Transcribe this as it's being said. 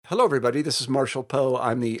Hello, everybody. This is Marshall Poe.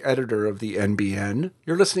 I'm the editor of the NBN.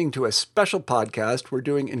 You're listening to a special podcast we're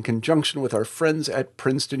doing in conjunction with our friends at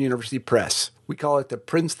Princeton University Press. We call it the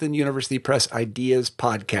Princeton University Press Ideas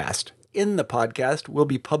Podcast. In the podcast, we'll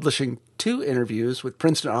be publishing 2 interviews with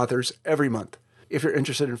Princeton authors every month. If you're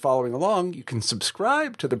interested in following along, you can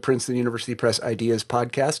subscribe to the Princeton University Press Ideas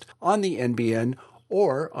Podcast on the NBN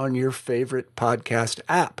or on your favorite podcast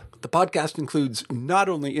app. The podcast includes not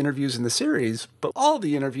only interviews in the series, but all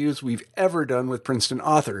the interviews we've ever done with Princeton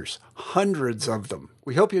authors, hundreds of them.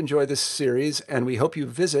 We hope you enjoy this series, and we hope you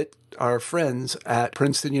visit our friends at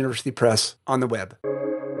Princeton University Press on the web.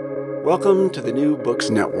 Welcome to the New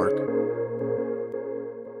Books Network.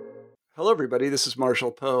 Hello, everybody. This is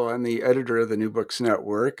Marshall Poe. I'm the editor of the New Books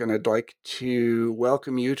Network, and I'd like to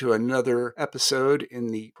welcome you to another episode in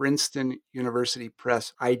the Princeton University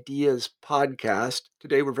Press Ideas Podcast.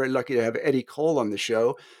 Today, we're very lucky to have Eddie Cole on the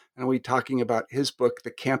show, and we'll be talking about his book,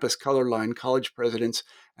 The Campus Color Line, College Presidents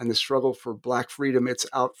and the Struggle for Black Freedom. It's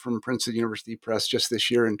out from Princeton University Press just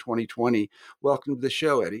this year in 2020. Welcome to the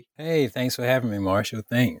show, Eddie. Hey, thanks for having me, Marshall.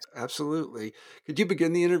 Thanks. Absolutely. Could you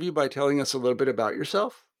begin the interview by telling us a little bit about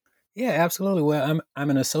yourself? Yeah, absolutely. Well, I'm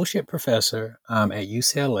an associate professor at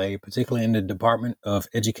UCLA, particularly in the Department of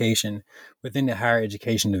Education within the Higher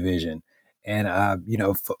Education Division. And,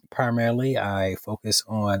 primarily I focus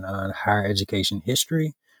on higher education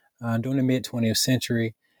history during the mid-20th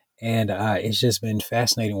century. And it's just been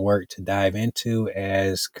fascinating work to dive into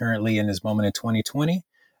as currently in this moment in 2020,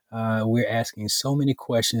 we're asking so many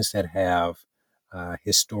questions that have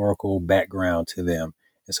historical background to them.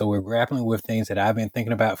 And so we're grappling with things that I've been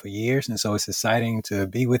thinking about for years. And so it's exciting to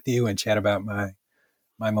be with you and chat about my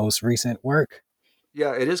most recent work.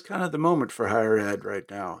 Yeah, it is kind of the moment for higher ed right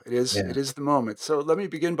now. It is the moment. So let me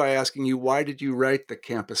begin by asking you, why did you write The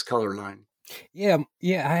Campus Color Line? Yeah,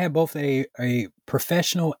 I have both a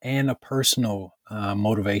professional and a personal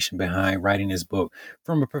motivation behind writing this book.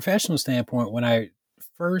 From a professional standpoint, when I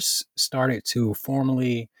first started to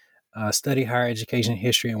formally study higher education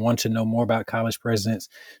history and want to know more about college presidents,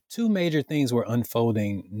 2 major things were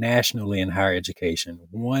unfolding nationally in higher education.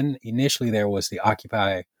 One, initially there was the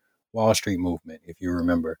Occupy Wall Street movement, if you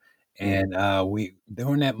remember. And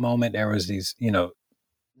during that moment, there was these,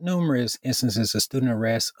 numerous instances of student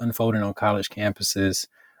arrests unfolding on college campuses,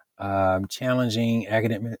 challenging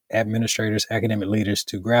academic administrators, academic leaders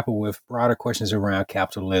to grapple with broader questions around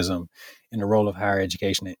capitalism and the role of higher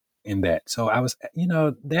education in that. So I was,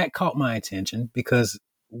 that caught my attention because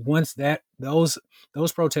once those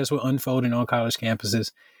protests were unfolding on college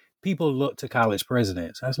campuses, people looked to college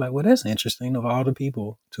presidents. I was like, well, that's interesting. Of all the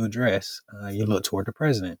people to address, you look toward the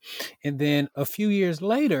president. And then a few years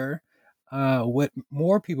later, what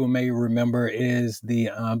more people may remember is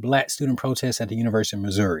the Black student protests at the University of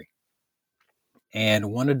Missouri.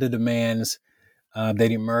 And one of the demands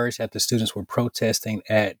that emerged after students were protesting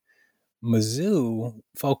at Mizzou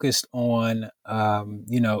focused on,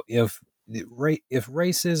 if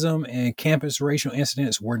racism and campus racial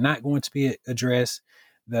incidents were not going to be addressed,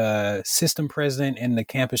 the system president and the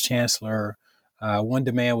campus chancellor, one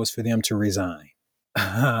demand was for them to resign.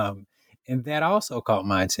 And that also caught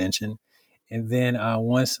my attention. And then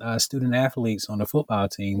once student athletes on the football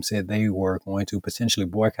team said they were going to potentially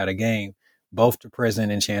boycott a game, both the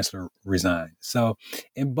president and chancellor resigned. So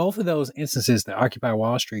in both of those instances, the Occupy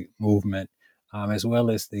Wall Street movement, as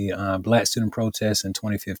well as the Black student protests in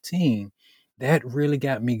 2015, that really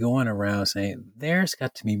got me going around saying there's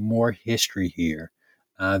got to be more history here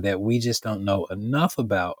that we just don't know enough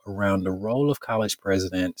about around the role of college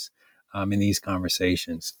presidents in these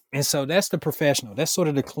conversations. And so that's the professional, that's sort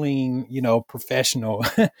of the clean, professional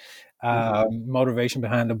motivation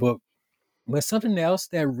behind the book. But something else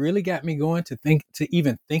that really got me going to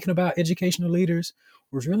even thinking about educational leaders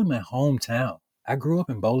was really my hometown. I grew up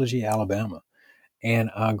in Boligee, Alabama. And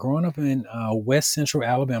growing up in West Central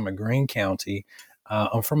Alabama, Greene County,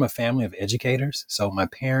 I'm from a family of educators. So my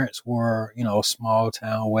parents were, small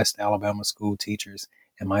town West Alabama school teachers.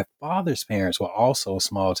 And my father's parents were also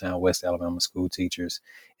small town West Alabama school teachers.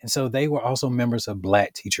 And so they were also members of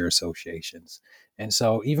Black teacher associations. And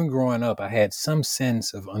so even growing up, I had some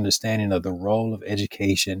sense of understanding of the role of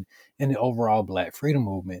education in the overall Black freedom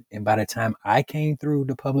movement. And by the time I came through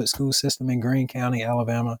the public school system in Greene County,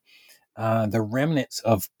 Alabama, the remnants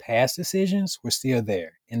of past decisions were still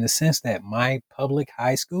there in the sense that my public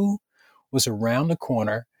high school was around the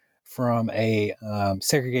corner from a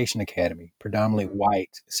segregation academy, predominantly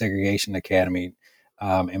white segregation academy,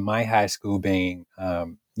 and my high school being,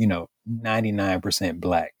 99%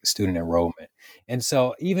 Black student enrollment. And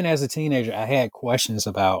so even as a teenager, I had questions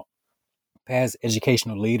about past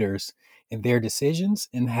educational leaders and their decisions,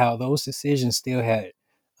 and how those decisions still had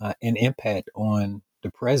an impact on the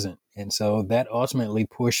present. And so that ultimately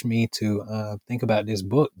pushed me to think about this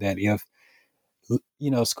book, that if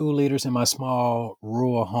school leaders in my small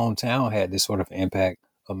rural hometown had this sort of impact,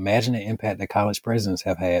 imagine the impact that college presidents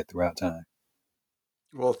have had throughout time.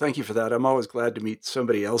 Well, thank you for that. I'm always glad to meet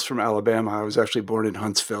somebody else from Alabama. I was actually born in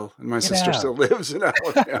Huntsville, and my Get sister out. still lives in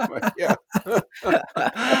Alabama. Yeah.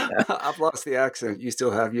 I've lost the accent. You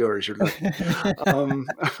still have yours. You're lucky. Um,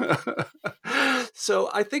 so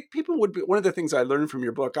I think people would be, one of the things I learned from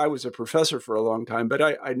your book, I was a professor for a long time, but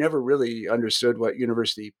I never really understood what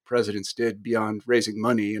university presidents did beyond raising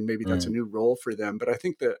money, and maybe that's a Mm. new role for them. But I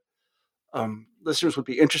think that listeners would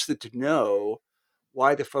be interested to know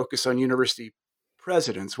why the focus on university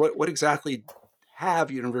presidents. What exactly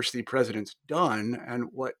have university presidents done, and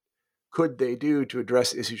what could they do to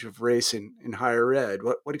address issues of race in higher ed?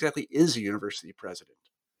 What exactly is a university president?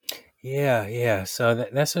 Yeah, yeah. So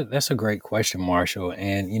that's a great question, Marshall.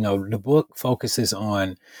 And the book focuses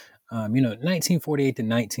on 1948 to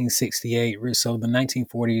 1968, so the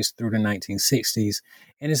 1940s through the 1960s.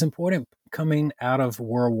 And it's important coming out of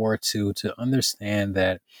World War II to understand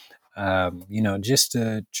that, just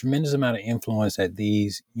a tremendous amount of influence that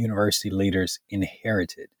these university leaders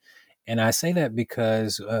inherited. And I say that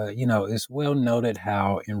because, it's well noted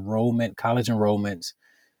how college enrollments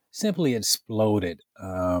simply exploded,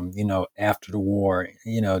 after the war,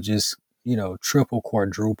 just, triple,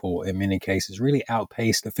 quadruple in many cases, really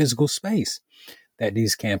outpaced the physical space that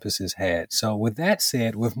these campuses had. So, with that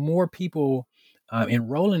said, with more people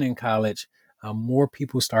enrolling in college, more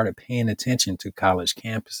people started paying attention to college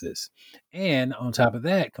campuses. And on top of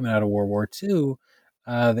that, coming out of World War II,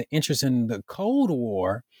 the interest in the Cold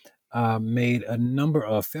War made a number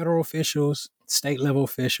of federal officials, state level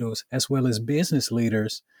officials, as well as business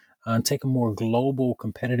leaders take a more global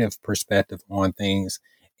competitive perspective on things.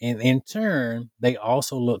 And in turn, they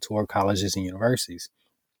also look toward colleges and universities.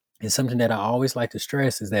 And something that I always like to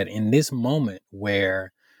stress is that in this moment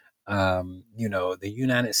where the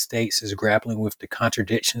United States is grappling with the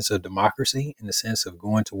contradictions of democracy in the sense of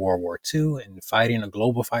going to World War II and fighting a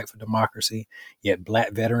global fight for democracy, yet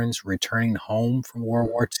Black veterans returning home from World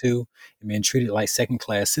Mhm. War II and being treated like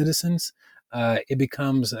second-class citizens. It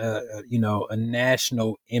becomes a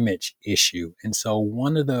national image issue. And so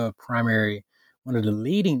one of the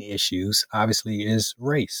leading issues, obviously, is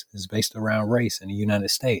based around race in the United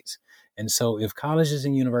States. And so if colleges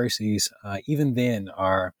and universities, even then,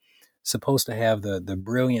 are supposed to have the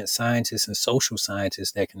brilliant scientists and social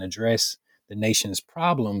scientists that can address the nation's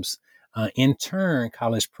problems, in turn,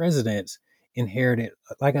 college presidents inherited,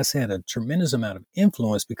 like I said, a tremendous amount of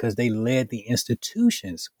influence because they led the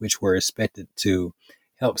institutions which were expected to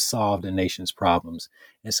help solve the nation's problems.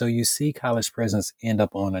 And so you see college presidents end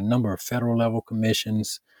up on a number of federal level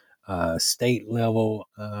commissions, state level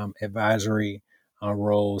advisory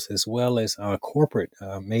roles, as well as corporate,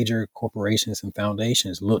 major corporations and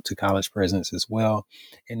foundations look to college presidents as well,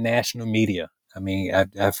 and national media. I mean,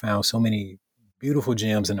 I've found so many beautiful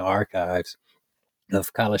gems in the archives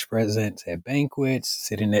of college presidents at banquets,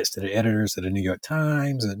 sitting next to the editors of the New York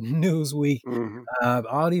Times and Newsweek, Mhm.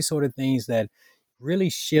 all these sort of things that really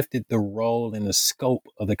shifted the role and the scope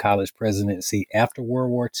of the college presidency after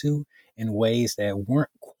World War II in ways that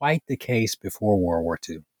weren't quite the case before World War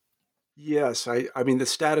II. Yes, I mean, the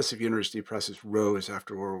status of university presses rose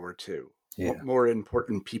after World War II. Yeah. More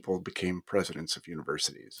important people became presidents of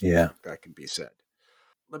universities. I Yeah. think that can be said.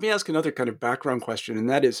 Let me ask another kind of background question, and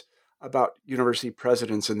that is about university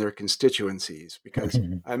presidents and their constituencies, because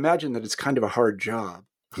I imagine that it's kind of a hard job.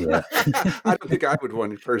 Yeah. I don't think I would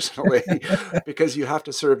want it personally, because you have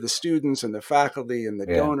to serve the students and the faculty and the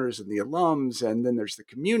Yeah. donors and the alums, and then there's the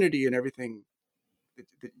community and everything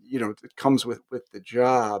that comes with the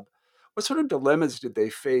job. What sort of dilemmas did they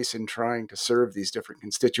face in trying to serve these different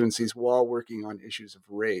constituencies while working on issues of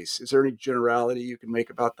race? Is there any generality you can make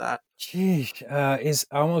about that? Geez, it's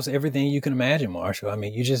almost everything you can imagine, Marshall. I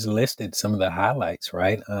mean, you just listed some of the highlights,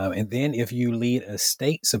 right? And then if you lead a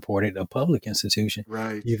state-supported, a public institution,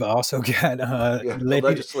 Right. you've also got Yeah, the elected,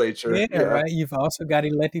 legislature. yeah, Yeah. right. You've also got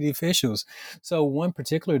elected officials. So one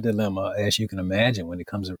particular dilemma, as you can imagine, when it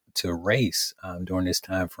comes to race during this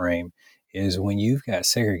time frame, is when you've got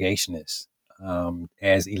segregationists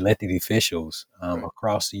as elected officials Right.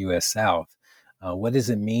 across the U.S. South. What does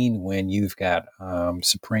it mean when you've got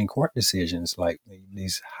Supreme Court decisions, like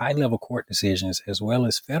these high level court decisions, as well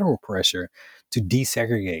as federal pressure to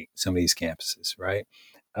desegregate some of these campuses, right?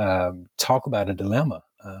 talk about a dilemma.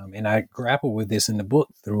 And I grapple with this in the book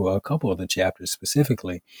through a couple of the chapters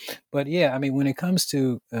specifically. But yeah, I mean, when it comes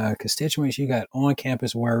to constituents, you got on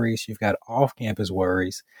campus worries, you've got off campus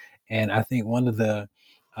worries. And I think one of the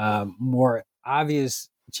more obvious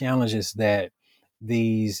challenges that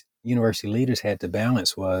these university leaders had to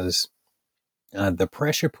balance was the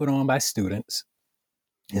pressure put on by students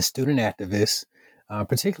and student activists,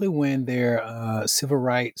 particularly when their civil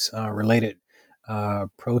rights related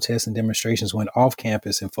protests and demonstrations went off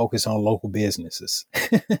campus and focused on local businesses.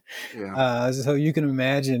 Yeah. So you can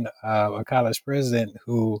imagine a college president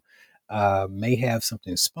who may have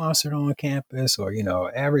something sponsored on campus or,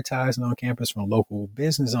 advertising on campus from local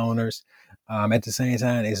business owners. At the same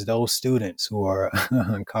time, it's those students who are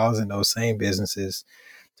causing those same businesses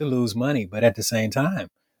to lose money. But at the same time,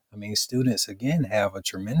 I mean, students, again, have a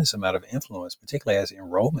tremendous amount of influence, particularly as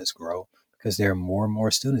enrollments grow, because there are more and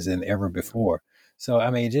more students than ever before. So,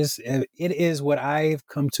 I mean, it is what I've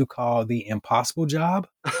come to call the impossible job.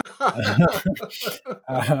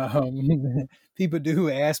 um, People do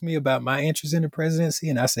ask me about my interest in the presidency,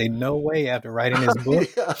 and I say no way after writing this book.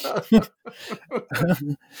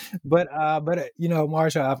 But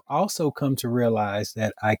Marshall, I've also come to realize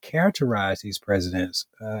that I characterize these presidents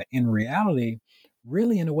in reality,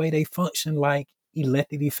 really in a way they function like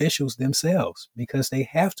elected officials themselves, because they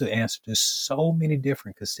have to answer to so many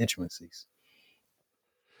different constituencies.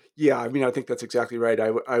 Yeah, I mean, I think that's exactly right.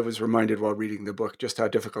 I was reminded while reading the book just how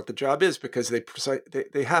difficult the job is because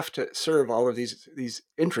they have to serve all of these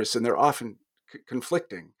interests, and they're often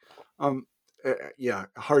conflicting. Yeah,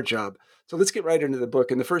 a hard job. So let's get right into the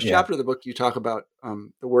book. In the first Yeah. chapter of the book, you talk about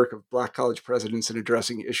the work of Black college presidents in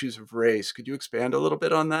addressing issues of race. Could you expand a little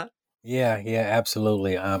bit on that? Yeah,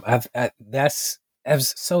 absolutely. I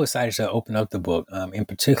was so excited to open up the book, in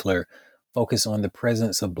particular, focus on the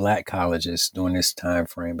presence of Black colleges during this time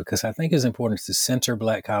frame, because I think it's important to center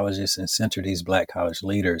Black colleges and center these Black college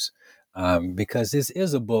leaders, because this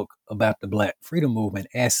is a book about the Black freedom movement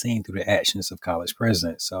as seen through the actions of college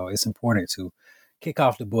presidents. So it's important to kick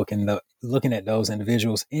off the book and looking at those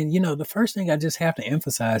individuals. And the first thing I just have to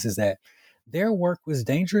emphasize is that their work was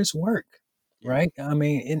dangerous work, Yeah. right? I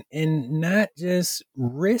mean, and not just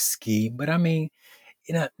risky, but I mean,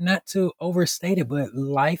 not to overstate it, but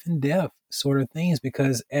life and death sort of things,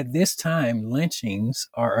 because at this time, lynchings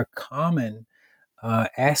are a common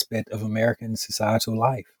aspect of American societal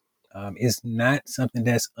life. It's not something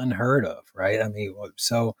that's unheard of, right? I mean,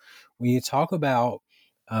 so when you talk about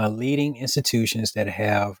leading institutions that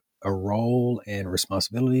have a role and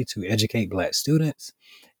responsibility to educate Black students,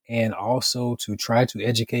 and also to try to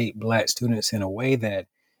educate Black students in a way that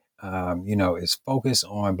is focused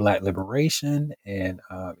on Black liberation and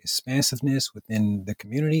expansiveness within the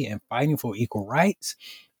community and fighting for equal rights.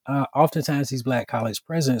 Oftentimes, these Black college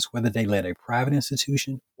presidents, whether they led a private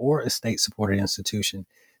institution or a state-supported institution,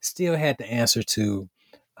 still had to answer to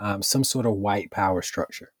some sort of white power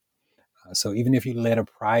structure. So even if you led a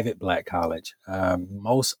private Black college,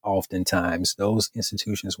 most oftentimes those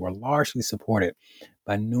institutions were largely supported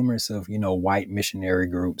by numerous of white missionary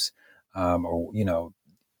groups, or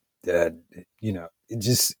uh,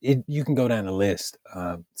 you can go down the list.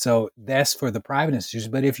 So that's for the private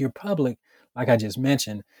institutions. But if you're public, like I just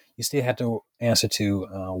mentioned, you still have to answer to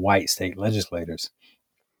white state legislators.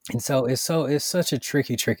 And so it's such a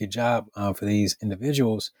tricky job for these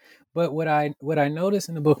individuals. But what I notice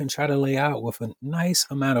in the book and try to lay out with a nice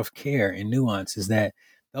amount of care and nuance is that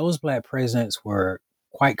those Black presidents were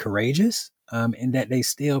quite courageous, in that they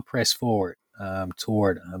still press forward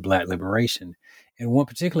toward Black liberation. And one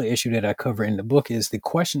particular issue that I cover in the book is the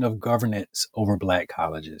question of governance over Black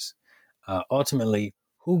colleges. Ultimately,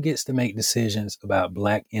 who gets to make decisions about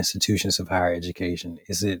Black institutions of higher education?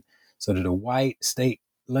 Is it sort of the white state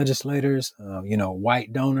legislators,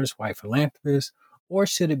 white donors, white philanthropists, or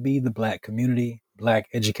should it be the Black community, Black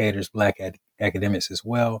educators, Black academics as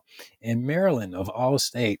well? In Maryland, of all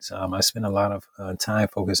states, I spent a lot of time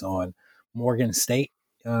focused on Morgan State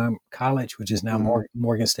College, which is now Mhm.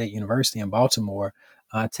 Morgan State University in Baltimore,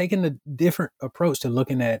 taking a different approach to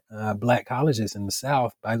looking at Black colleges in the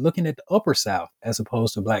South by looking at the Upper South as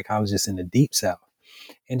opposed to Black colleges in the Deep South,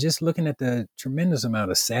 and just looking at the tremendous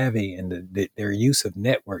amount of savvy and their use of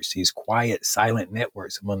networks, these quiet, silent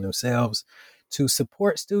networks among themselves to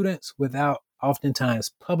support students without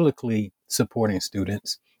oftentimes publicly supporting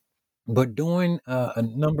students, but doing a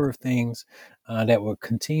number of things that will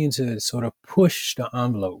continue to sort of push the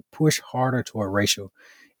envelope, push harder toward racial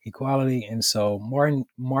equality. And so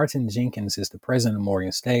Martin Jenkins is the president of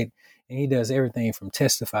Morgan State, and he does everything from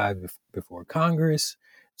testify before Congress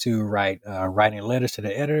to writing letters to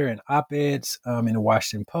the editor and op-eds in the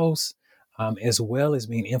Washington Post, as well as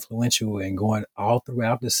being influential and going all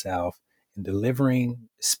throughout the South and delivering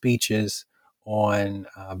speeches on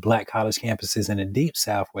Black college campuses in the Deep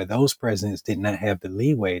South, where those presidents did not have the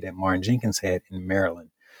leeway that Martin Jenkins had in Maryland.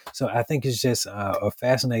 So I think it's just a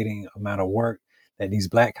fascinating amount of work that these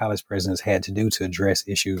Black college presidents had to do to address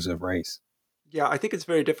issues of race. Yeah, I think it's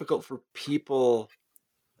very difficult for people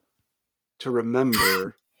to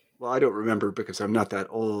remember. Well, I don't remember because I'm not that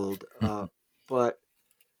old, but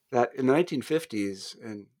that in the 1950s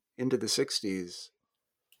and into the 60s,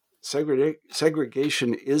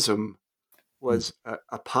 segregationism was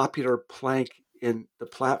a popular plank in the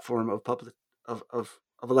platform of public of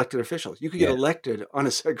elected officials. You could get elected on a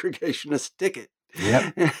segregationist ticket.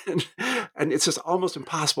 Yep. And it's just almost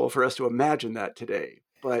impossible for us to imagine that today.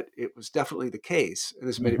 But it was definitely the case. And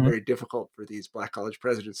this made it very difficult for these Black college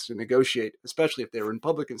presidents to negotiate, especially if they were in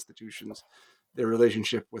public institutions, their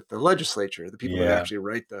relationship with the legislature, the people that actually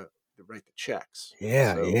write the checks.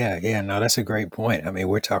 Yeah. No, that's a great point. I mean,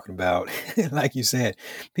 we're talking about, like you said,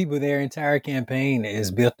 people, their entire campaign is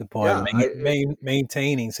built upon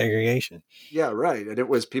maintaining segregation. Yeah, right. And it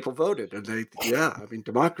was people voted, and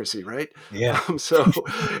democracy, right? Yeah. Let's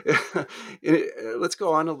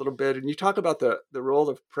go on a little bit. And you talk about the role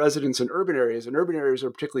of presidents in urban areas, and urban areas are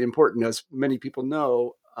particularly important. As many people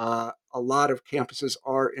know, a lot of campuses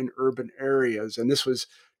are in urban areas, and this was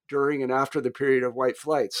during and after the period of white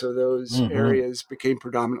flight. So those areas became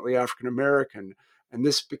predominantly African American, and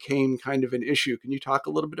this became kind of an issue. Can you talk a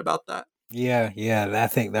little bit about that? Yeah. I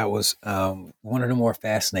think that was one of the more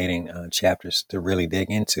fascinating chapters to really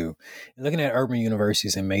dig into. Looking at urban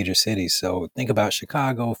universities in major cities. So think about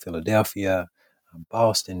Chicago, Philadelphia,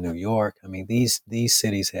 Boston, New York. I mean, these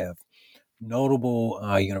cities have notable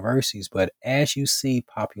universities, but as you see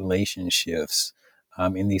population shifts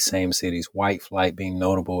in these same cities, white flight being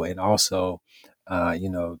notable, and also,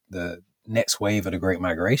 the next wave of the Great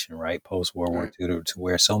Migration, right, post World War II, to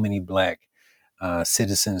where so many Black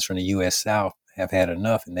citizens from the U.S. South have had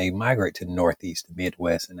enough, and they migrate to the Northeast, the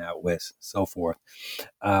Midwest, and out West, so forth.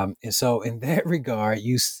 And so, in that regard,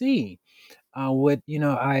 you see what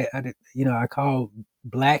I call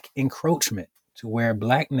Black encroachment, to where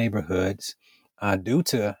Black neighborhoods, due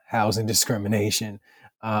to housing discrimination,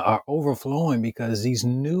 are overflowing because these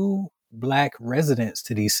new Black residents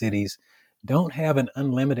to these cities don't have an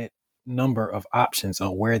unlimited number of options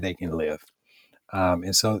on where they can live.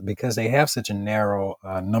 And so, because they have such a narrow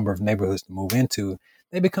number of neighborhoods to move into,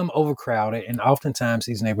 they become overcrowded. And oftentimes,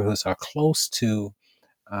 these neighborhoods are close to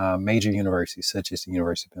major universities, such as the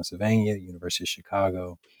University of Pennsylvania, University of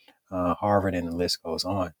Chicago, Harvard, and the list goes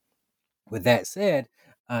on. With that said,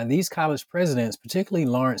 these college presidents, particularly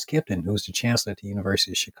Lawrence Kipton, who's the chancellor at the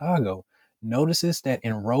University of Chicago, notices that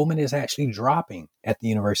enrollment is actually dropping at the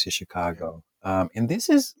University of Chicago. And this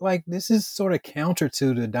is sort of counter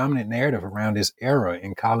to the dominant narrative around this era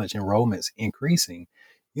in college enrollments increasing.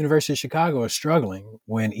 University of Chicago is struggling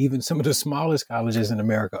when even some of the smallest colleges in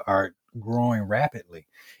America are growing rapidly.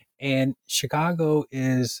 And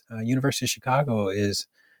University of Chicago is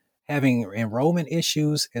having enrollment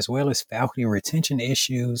issues as well as faculty retention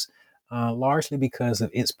issues, largely because of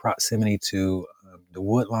its proximity to the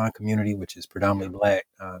Woodlawn community, which is predominantly Black,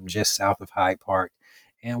 just south of Hyde Park,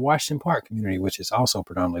 and Washington Park community, which is also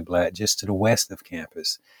predominantly Black, just to the west of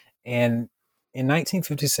campus. And in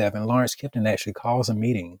 1957, Lawrence Kipton actually calls a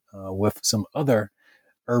meeting with some other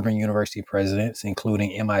urban university presidents,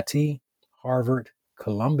 including MIT, Harvard,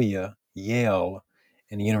 Columbia, Yale,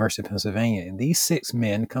 and the University of Pennsylvania. And these 6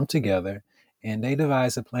 men come together and they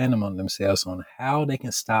devise a plan among themselves on how they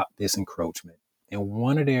can stop this encroachment. And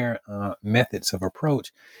one of their methods of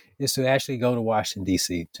approach is to actually go to Washington,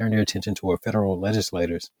 D.C., turn their attention toward federal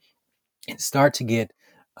legislators, and start to get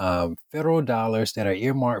federal dollars that are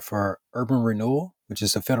earmarked for urban renewal, which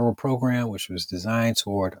is a federal program which was designed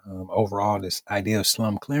toward overall this idea of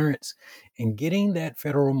slum clearance, and getting that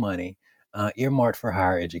federal money earmarked for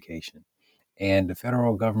higher education. And the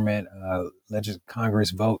federal government,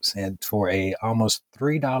 Congress votes for a almost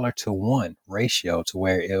 $3 to 1 ratio, to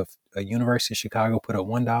where if a University of Chicago put up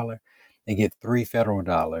 $1, they get $3 federal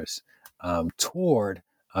dollars toward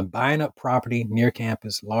buying up property near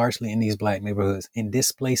campus, largely in these Black neighborhoods, and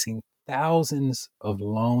displacing thousands of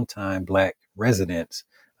longtime Black residents,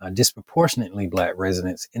 disproportionately Black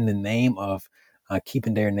residents, in the name of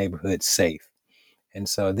keeping their neighborhoods safe. And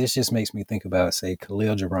so this just makes me think about, say,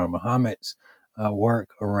 Khalil Gibran Muhammad's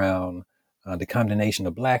work around the condemnation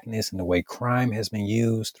of blackness and the way crime has been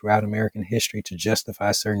used throughout American history to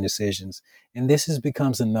justify certain decisions. And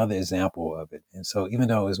becomes another example of it. And so even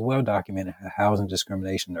though it's well documented how housing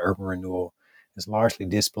discrimination and urban renewal has largely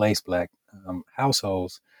displaced Black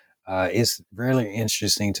households, it's really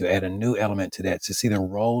interesting to add a new element to that, to see the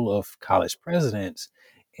role of college presidents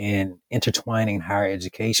in intertwining higher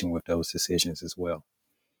education with those decisions as well.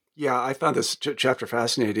 Yeah, I found this chapter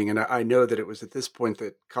fascinating, and I know that it was at this point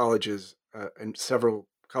that colleges and several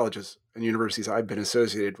colleges and universities I've been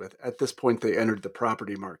associated with, at this point they entered the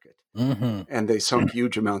property market, Mm-hmm. and they sunk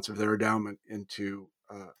huge amounts of their endowment into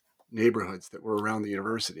neighborhoods that were around the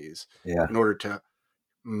universities Yeah. in order to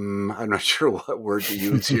I'm not sure what word to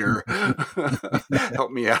use here.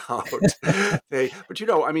 Help me out. But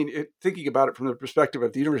I mean, thinking about it from the perspective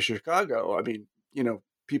of the University of Chicago, I mean,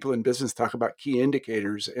 people in business talk about key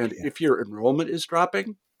indicators, and Yeah. if your enrollment is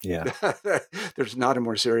dropping, Yeah. there's not a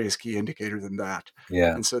more serious key indicator than that.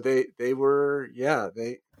 Yeah. And so they were, yeah,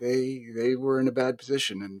 they were in a bad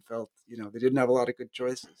position and felt, they didn't have a lot of good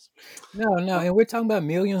choices. No, and we're talking about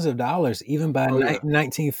millions of dollars, even by Oh yeah.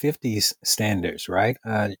 1950s standards, right?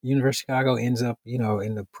 University of Chicago ends up,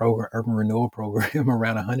 in the program, urban renewal program,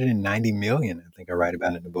 around 190 million. I think I write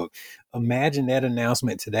about it in the book. Imagine that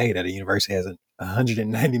announcement today that a university has a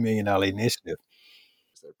 $190 million initiative.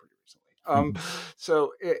 There pretty recently.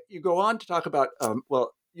 So you go on to talk about,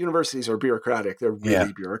 well, universities are bureaucratic. They're Yeah,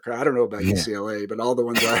 really bureaucratic. I don't know about yeah. UCLA, but all the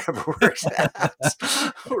ones I ever worked at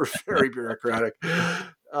were very bureaucratic.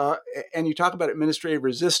 And you talk about administrative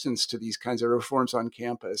resistance to these kinds of reforms on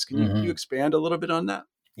campus. Can you Hmm. expand a little bit on that?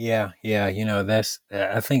 Yeah. That's.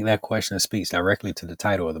 I think that question speaks directly to the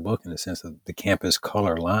title of the book in the sense of the campus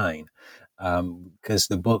color line, because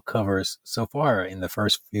the book covers so far in the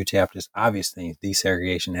first few chapters obvious things: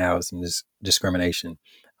 desegregation, housing, discrimination,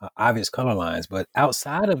 obvious color lines. But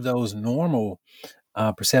outside of those normal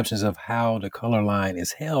perceptions of how the color line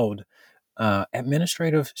is held,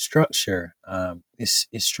 administrative structure is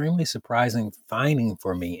extremely surprising finding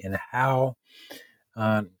for me, and how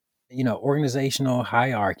uh, organizational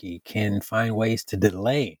hierarchy can find ways to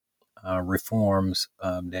delay reforms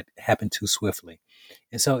that happen too swiftly.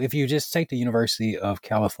 And so, if you just take the University of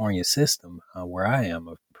California system, where I am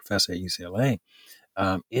a professor at UCLA,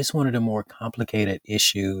 it's one of the more complicated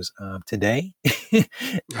issues today.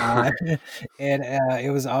 uh, and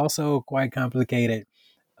it was also quite complicated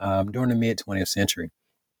during the mid 20th century.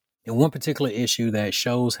 And one particular issue that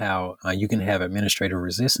shows how you can have administrative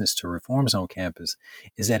resistance to reforms on campus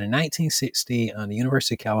is that in 1960, the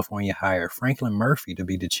University of California hired Franklin Murphy to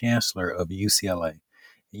be the chancellor of UCLA.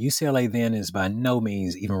 UCLA then is by no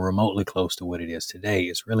means even remotely close to what it is today.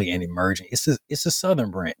 It's really an emerging, it's a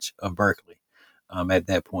southern branch of Berkeley at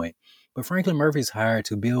that point. But Franklin Murphy is hired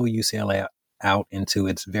to build UCLA out into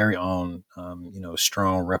its very own,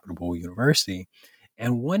 strong, reputable university.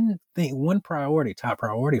 And top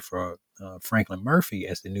priority for Franklin Murphy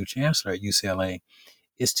as the new chancellor at UCLA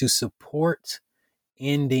is to support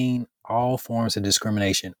ending all forms of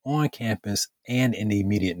discrimination on campus and in the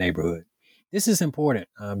immediate neighborhood. This is important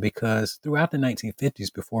because throughout the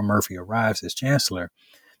 1950s, before Murphy arrives as chancellor,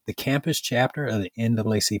 the campus chapter of the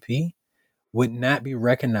NAACP would not be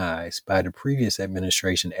recognized by the previous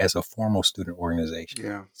administration as a formal student organization.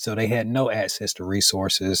 Yeah. So they had no access to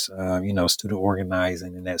resources, student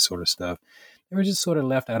organizing and that sort of stuff. They were just sort of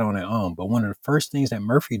left out on their own. But one of the first things that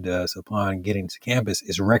Murphy does upon getting to campus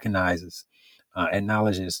is acknowledges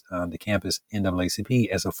the campus NAACP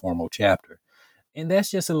as a formal chapter. And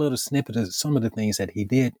that's just a little snippet of some of the things that he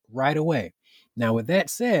did right away. Now, with that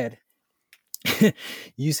said,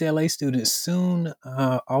 UCLA students soon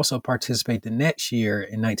also participate the next year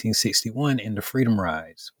in 1961 in the Freedom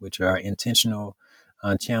Rides, which are intentional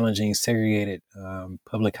challenging segregated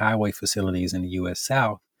public highway facilities in the U.S.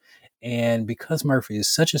 South. And because Murphy is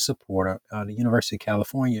such a supporter, the University of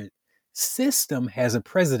California system has a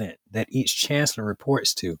president that each chancellor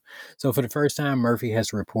reports to. So for the first time, Murphy has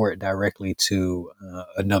to report directly to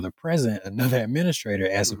another president, another administrator,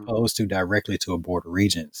 as Mm-hmm. opposed to directly to a board of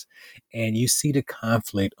regents. And you see the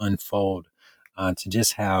conflict unfold to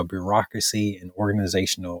just how bureaucracy and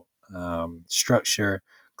organizational structure.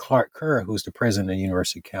 Clark Kerr, who's the president of the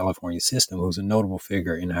University of California system, who's a notable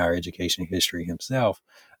figure in higher education history himself,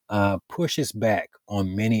 pushes back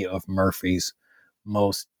on many of Murphy's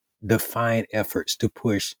most defiant efforts to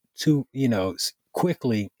push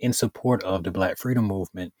quickly in support of the Black Freedom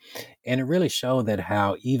Movement. And it really showed that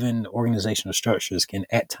how even organizational structures can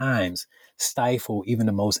at times stifle even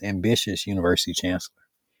the most ambitious university chancellor.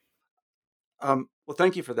 Well,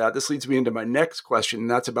 thank you for that. This leads me into my next question, and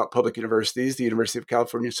that's about public universities. The University of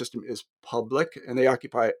California system is public, and they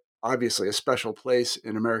occupy obviously a special place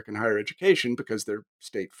in American higher education because they're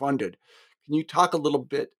state funded. Can you talk a little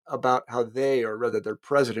bit about how they, or rather their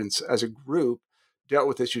presidents as a group, dealt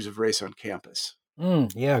with issues of race on campus?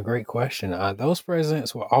 Yeah, great question. Those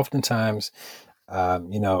presidents were oftentimes, a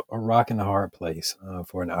rock and a hard place,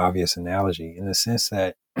 for an obvious analogy, in the sense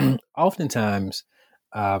that oftentimes,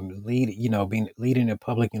 being leading a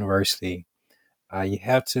public university, you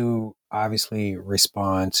have to obviously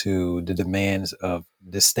respond to the demands of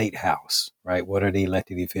the state house, right? What are the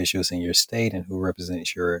elected officials in your state and who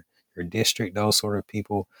represents your district, those sort of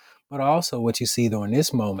people. But also, what you see during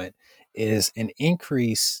this moment is an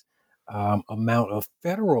increase amount of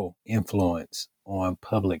federal influence on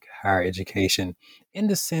public higher education, in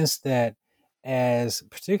the sense that,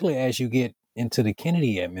 particularly as you get into the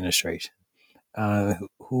Kennedy administration,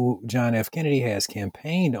 who John F. Kennedy has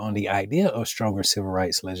campaigned on the idea of stronger civil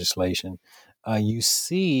rights legislation, you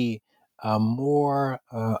see more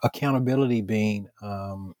accountability being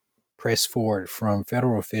pressed forward from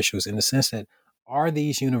federal officials, in the sense that, are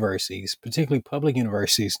these universities, particularly public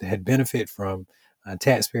universities that benefit from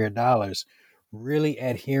taxpayer dollars, really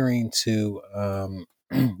adhering to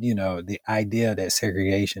the idea that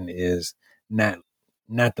segregation is not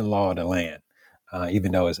the law of the land,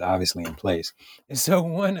 even though it's obviously in place. And so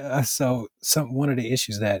one of the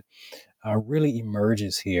issues that really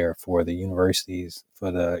emerges here for the universities,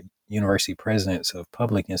 for the university presidents of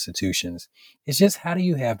public institutions, is just, how do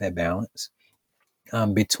you have that balance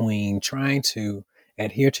between trying to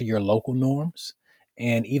adhere to your local norms?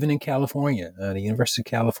 And even in California, the University of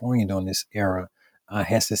California during this era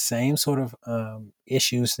has the same sort of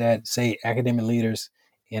issues that, say, academic leaders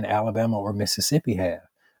in Alabama or Mississippi have.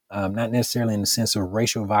 Not necessarily in the sense of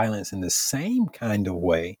racial violence in the same kind of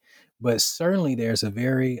way, but certainly there's a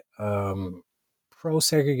very pro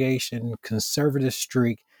segregation, conservative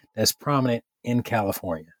streak that's prominent in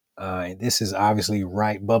California. And this is obviously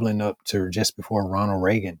right bubbling up to just before Ronald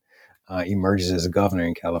Reagan emerges as a governor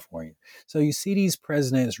in California. So you see these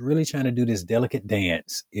presidents really trying to do this delicate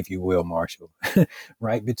dance, if you will, Marshall,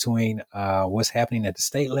 right between what's happening at the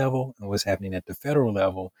state level and what's happening at the federal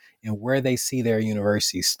level, and where they see their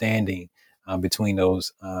university standing between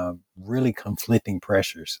those really conflicting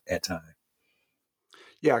pressures at times.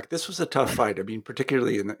 Yeah, this was a tough fight. I mean,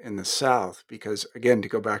 particularly in the South, because again, to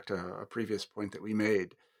go back to a previous point that we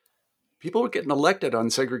made, people were getting elected on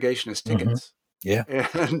segregationist Mm-hmm. tickets. Yeah.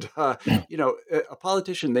 And, a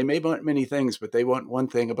politician, they may want many things, but they want one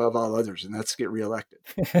thing above all others, and that's to get reelected.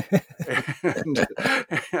 and,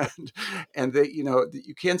 and, and they,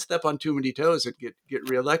 you can't step on too many toes and get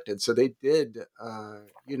reelected. So they did, the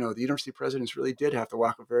university presidents really did have to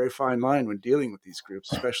walk a very fine line when dealing with these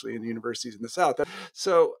groups, especially in the universities in the South.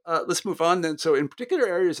 So let's move on then. So in particular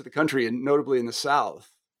areas of the country, and notably in the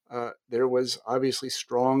South, there was obviously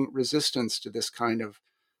strong resistance to this kind of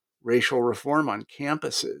racial reform on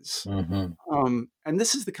campuses. Mm-hmm. And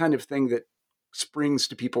this is the kind of thing that springs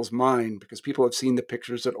to people's mind because people have seen the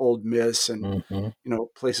pictures at Ole Miss and, Mm-hmm.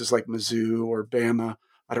 places like Mizzou or Bama.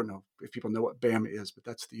 I don't know if people know what Bama is, but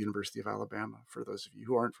that's the University of Alabama. For those of you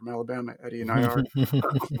who aren't from Alabama, Eddie and I are.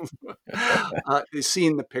 They've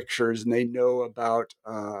seen the pictures and they know about,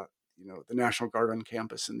 the National Guard on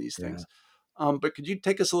campus and these Yeah. things. But could you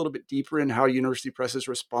take us a little bit deeper in how university presses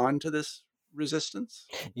respond to this resistance?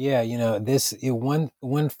 Yeah,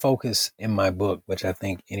 one focus in my book, which I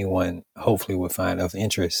think anyone hopefully would find of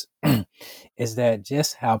interest, is that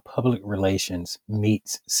just how public relations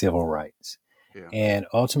meets civil rights. Yeah. And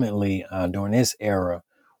ultimately, during this era,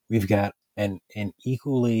 we've got an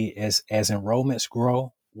equally, as enrollments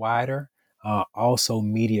grow wider, also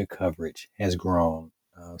media coverage has grown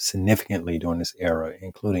significantly during this era,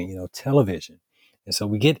 including television. And so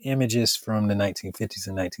we get images from the 1950s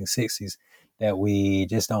and 1960s that we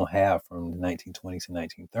just don't have from the 1920s and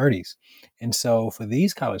 1930s. And so for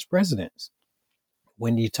these college presidents,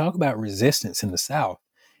 when you talk about resistance in the South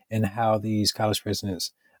and how these college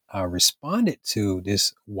presidents responded to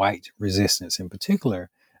this white resistance in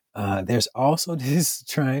particular, there's also this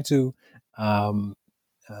trying to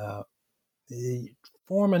uh,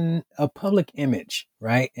 form a public image,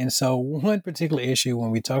 right? And so one particular issue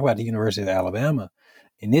when we talk about the University of Alabama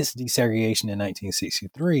and its desegregation in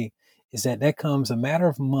 1963 is that comes a matter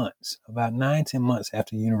of months, about 9-10 months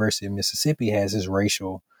after the University of Mississippi has its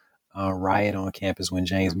racial riot on campus when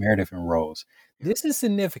James Meredith enrolls. This is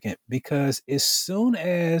significant because as soon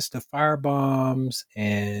as the firebombs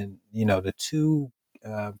and the two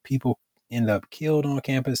people end up killed on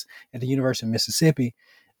campus at the University of Mississippi,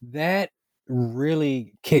 that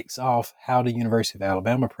really kicks off how the University of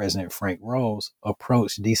Alabama president Frank Rose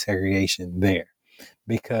approached desegregation there,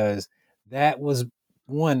 because that was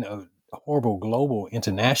a horrible global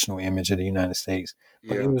international image of the United States,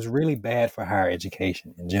 but it Yeah. was really bad for higher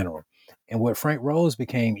education in general. And what Frank Rose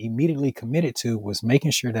became immediately committed to was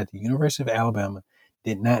making sure that the University of Alabama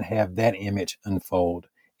did not have that image unfold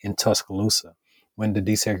in Tuscaloosa when the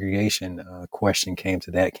desegregation question came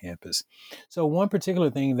to that campus. So one particular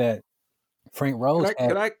thing that Frank Can Rose I, had,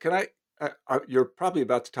 can I, can I, you're probably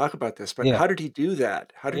about to talk about this, but yeah, how did he do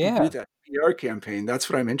that? How did he do yeah, that PR campaign? That's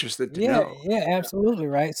what I'm interested to yeah, know. yeah, absolutely,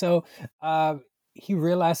 right. So uh, he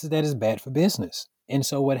realizes that it's bad for business, and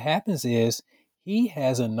so what happens is he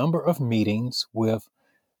has a number of meetings with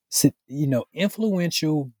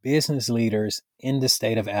influential business leaders in the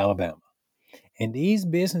state of Alabama. And these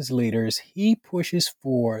business leaders, he pushes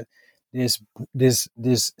for this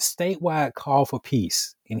this statewide call for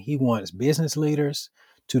peace, and he wants business leaders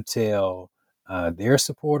to tell their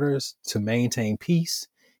supporters to maintain peace.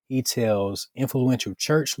 He tells influential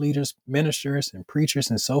church leaders, ministers, and preachers,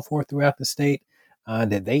 and so forth throughout the state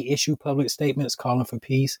that they issue public statements calling for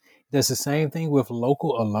peace. He does the same thing with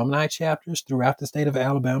local alumni chapters throughout the state of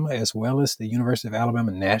Alabama, as well as the University of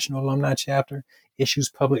Alabama National Alumni Chapter issues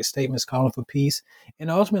public statements calling for peace. And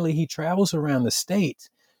ultimately, he travels around the state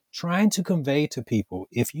trying to convey to people,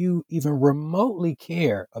 if you even remotely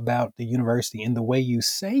care about the university in the way you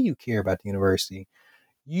say you care about the university,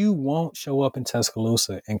 you won't show up in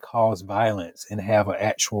Tuscaloosa and cause violence and have an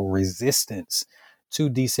actual resistance to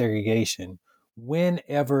desegregation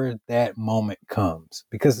whenever that moment comes.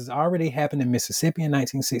 Because it's already happened in Mississippi in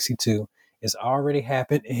 1962, it's already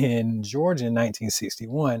happened in Georgia in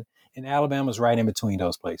 1961, and Alabama's right in between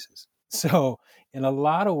those places. So, in a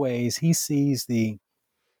lot of ways, he sees the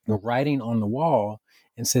writing on the wall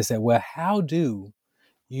and says that, well, how do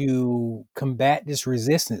you combat this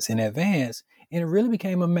resistance in advance? And it really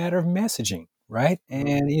became a matter of messaging, right?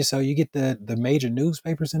 Mhm. And so you get the major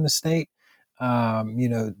newspapers in the state,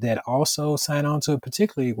 that also sign on to it,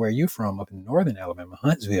 particularly where you're from, up in northern Alabama,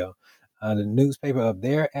 Huntsville. The newspaper up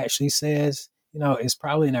there actually says, it's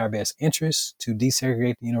probably in our best interest to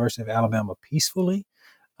desegregate the University of Alabama peacefully.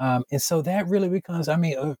 And so that really becomes,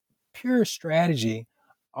 a pure strategy,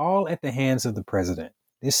 all at the hands of the president.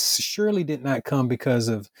 This surely did not come because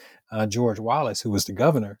of George Wallace, who was the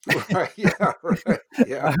governor Right. Yeah. Right.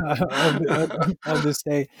 Yeah. of the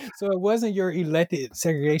state. So it wasn't your elected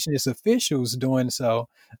segregationist officials doing so.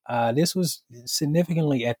 This was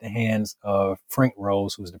significantly at the hands of Frank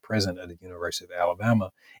Rose, who was the president of the University of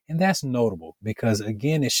Alabama. And that's notable because,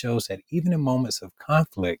 again, it shows that even in moments of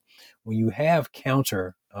conflict, when you have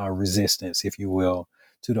counter resistance, if you will,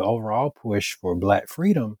 to the overall push for Black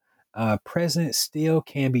freedom, presidents still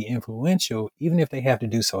can be influential, even if they have to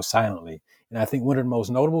do so silently. And I think one of the most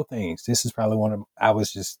notable things, this is probably one of, I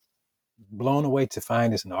was just blown away to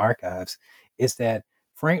find this in the archives, is that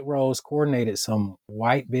Frank Rose coordinated some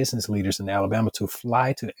white business leaders in Alabama to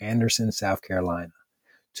fly to Anderson, South Carolina,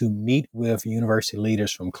 to meet with university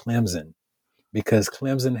leaders from Clemson, because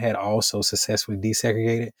Clemson had also successfully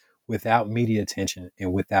desegregated without media attention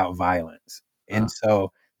and without violence. And Uh,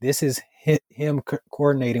 so this is him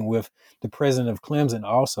coordinating with the president of Clemson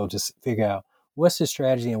also to figure out what's the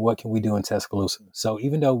strategy and what can we do in Tuscaloosa. So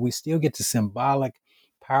even though we still get the symbolic,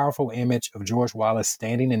 powerful image of George Wallace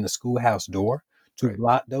standing in the schoolhouse door to right.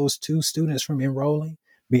 block those two students from enrolling,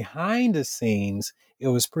 behind the scenes, it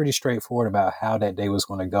was pretty straightforward about how that day was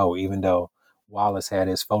going to go, even though Wallace had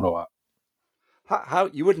his photo op. How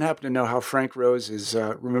you wouldn't happen to know how Frank Rose is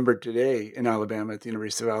remembered today in Alabama at the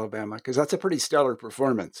University of Alabama, because that's a pretty stellar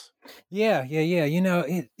performance. Yeah, yeah,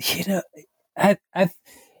 yeah. I,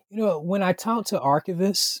 when I talk to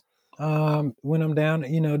archivists, when I'm down,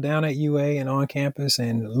 down at UA and on campus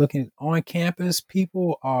and looking on campus,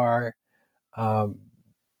 people are, um,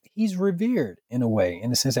 he's revered in a way, in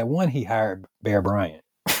the sense that one, he hired Bear Bryant.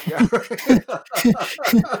 Yeah. who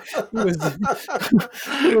was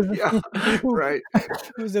who was Yeah. who, Right.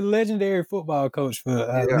 who's a legendary football coach for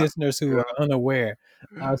Yeah. listeners who Yeah. are unaware.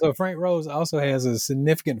 So Frank Rose also has a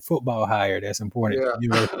significant football hire that's important to Yeah. the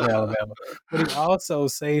University of Alabama, but he also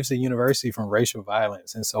saves the university from racial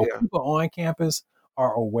violence. And so Yeah. people on campus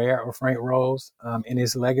are aware of Frank Rose and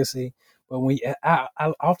his legacy. But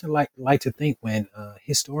I often like to think when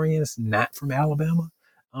historians not from Alabama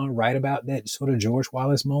write about that sort of George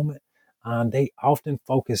Wallace moment, they often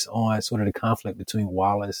focus on sort of the conflict between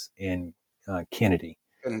Wallace and Kennedy.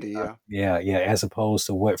 Kennedy. Yeah. Yeah, yeah, as opposed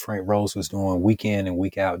to what Frank Rose was doing week in and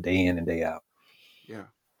week out, day in and day out. Yeah.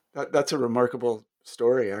 That's a remarkable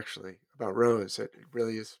story, actually, about Rose. It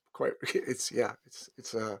really is quite. It's yeah. It's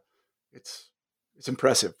it's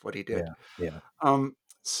impressive what he did. Yeah, yeah. Um,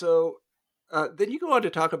 so then you go on to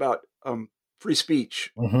talk about free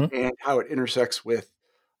speech Hmm. and how it intersects with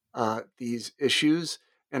these issues.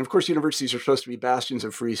 And of course, universities are supposed to be bastions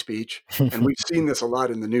of free speech. And we've seen this a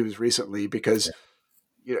lot in the news recently because,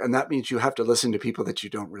 and that means you have to listen to people that you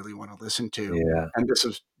don't really want to listen to. Yeah. And this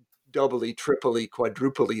was doubly, triply,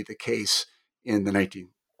 quadruply the case in the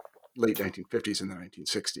late 1950s and the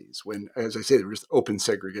 1960s, when, as I say, there was open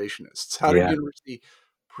segregationists. How did university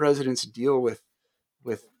presidents deal with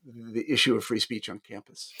the issue of free speech on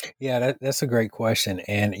campus? Yeah, that's a great question.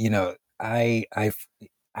 And, I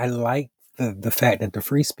like the fact that the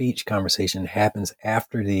free speech conversation happens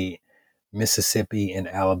after the Mississippi and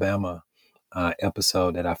Alabama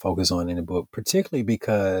episode that I focus on in the book, particularly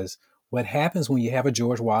because what happens when you have a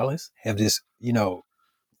George Wallace have this,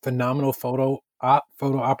 phenomenal photo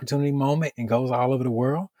opportunity moment and goes all over the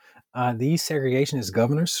world. These segregationist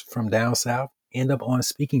governors from down south end up on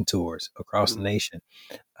speaking tours across the nation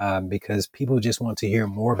because people just want to hear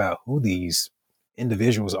more about who these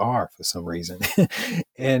individuals are for some reason.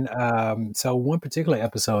 And so one particular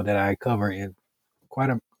episode that I cover in quite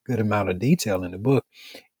a good amount of detail in the book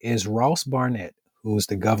is Ross Barnett, who's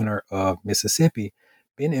the governor of Mississippi,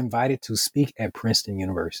 been invited to speak at Princeton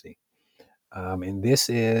University. And this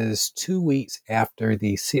is 2 weeks after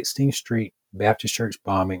the 16th Street Baptist Church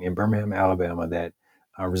bombing in Birmingham, Alabama, that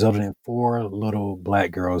resulted in 4 little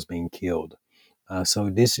Black girls being killed. So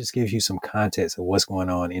this just gives you some context of what's going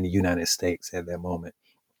on in the United States at that moment.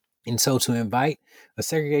 And so to invite a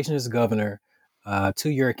segregationist governor to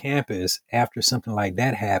your campus after something like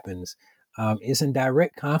that happens is in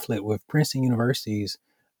direct conflict with Princeton University's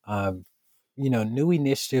new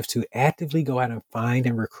initiative to actively go out and find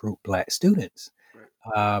and recruit Black students.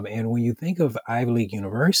 And when you think of Ivy League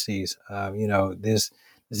universities, there's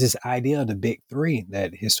this idea of the big three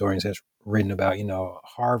that historians have written about,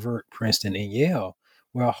 Harvard, Princeton, and Yale.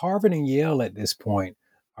 Well, Harvard and Yale at this point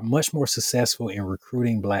are much more successful in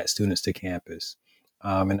recruiting Black students to campus.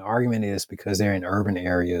 And the argument is because they're in urban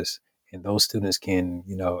areas and those students can,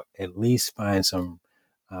 at least find some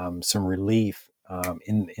relief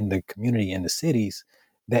in the community, in the cities,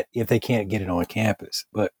 that if they can't get it on campus.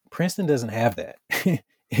 But Princeton doesn't have that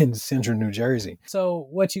in central New Jersey. So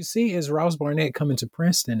what you see is Ross Barnett coming to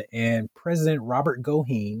Princeton, and President Robert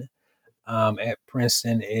Goheen at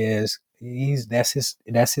Princeton that's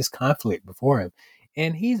his conflict before him.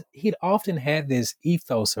 And he'd often had this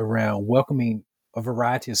ethos around welcoming a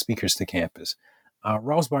variety of speakers to campus.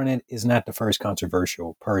 Ross Barnett is not the first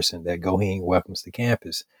controversial person that Goheen welcomes to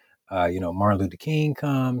campus. Martin Luther King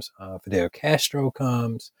comes, Fidel Castro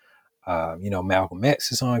comes, Malcolm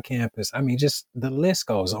X is on campus. I mean, just the list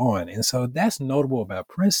goes on. And so that's notable about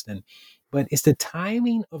Princeton, but it's the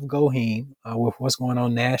timing of Goheen with what's going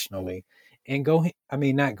on nationally. And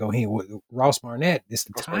Ross Barnett, it's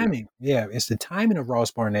the timing. Yeah, it's the timing of Ross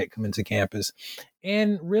Barnett coming to campus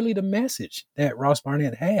and really the message that Ross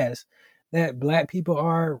Barnett has that Black people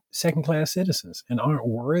are second-class citizens and aren't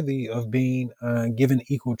worthy of being given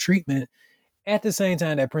equal treatment at the same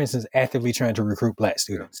time that Princeton's actively trying to recruit Black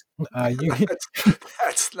students.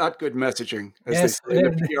 That's not good messaging, as they say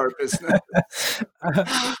in the PR business.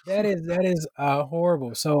 That is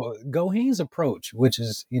horrible. So Goheen's approach, which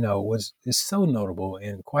is so notable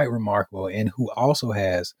and quite remarkable, and who also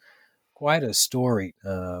has quite a storied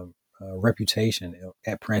reputation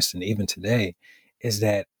at Princeton even today, is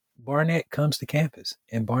that Barnett comes to campus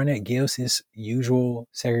and Barnett gives his usual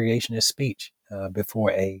segregationist speech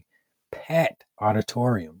before a packed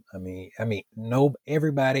auditorium.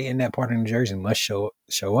 Everybody in that part of New Jersey must show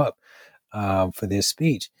up for this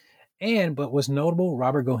speech. But what's notable,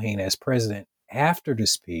 Robert Goheen, as president, after the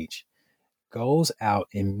speech, goes out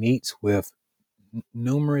and meets with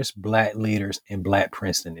numerous Black leaders in Black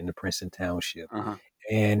Princeton, in the Princeton Township.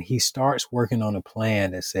 And he starts working on a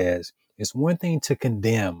plan that says it's one thing to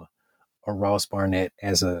condemn a Ross Barnett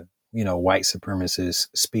as a white supremacist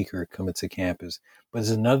speaker coming to campus, but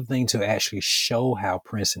it's another thing to actually show how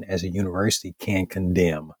Princeton as a university can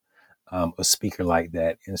condemn a speaker like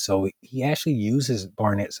that. And so he actually uses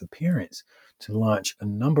Barnett's appearance to launch a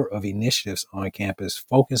number of initiatives on campus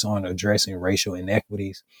focused on addressing racial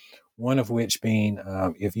inequities, one of which being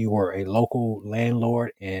if you were a local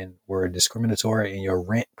landlord and were discriminatory in your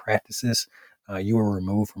rent practices, you were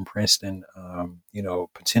removed from Princeton,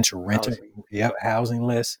 potential renter housing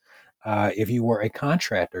lists. If you were a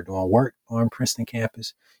contractor doing work on Princeton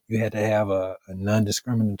campus, you had to have a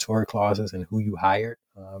non-discriminatory clauses in who you hired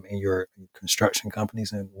in your construction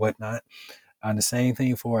companies and whatnot. The same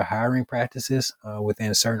thing for hiring practices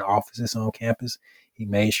within certain offices on campus. He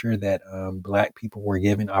made sure that Black people were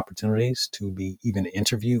given opportunities to be even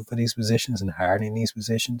interviewed for these positions and hired in these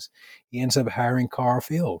positions. He ends up hiring Carl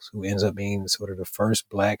Fields, who ends up being sort of the first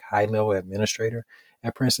Black high-level administrator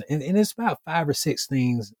at Princeton. And it's about 5 or 6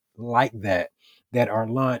 things like that are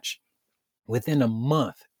launched within a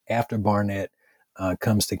month after Barnett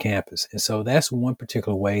comes to campus. And so that's one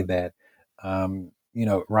particular way that,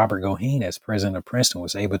 Robert Goheen, as president of Princeton,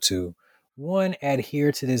 was able to, one,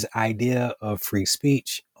 adhere to this idea of free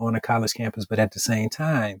speech on a college campus, but at the same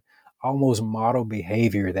time, almost model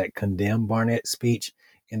behavior that condemned Barnett's speech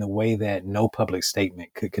in the way that no public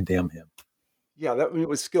statement could condemn him. Yeah, that it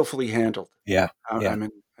was skillfully handled. Yeah. I mean,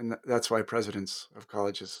 and that's why presidents of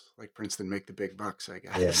colleges like Princeton make the big bucks, I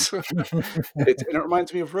guess. Yeah. And it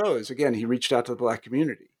reminds me of Rose. Again, he reached out to the Black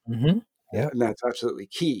community. Mm-hmm. Yeah. And that's absolutely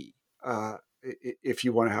key if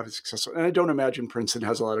you want to have a successful. And I don't imagine Princeton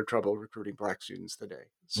has a lot of trouble recruiting Black students today.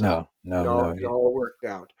 So No. it all worked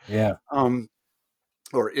out. Yeah.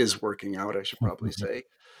 Or is working out, I should probably say.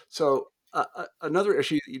 So another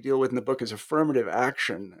issue that you deal with in the book is affirmative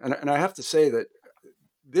action. And I have to say that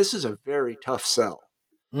this is a very tough sell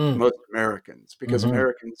to most Americans, because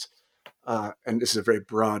Americans, and this is a very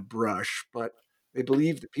broad brush, but they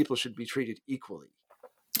believe that people should be treated equally.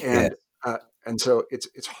 And and so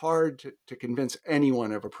it's hard to convince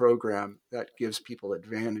anyone of a program that gives people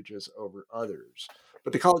advantages over others.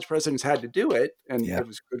 But the college presidents had to do it, and it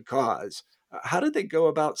was a good cause. How did they go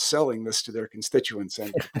about selling this to their constituents?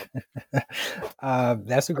 And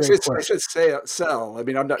that's a great question. I said sell. I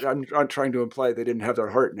mean, I'm not trying to imply they didn't have their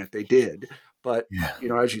heart in it. They did, but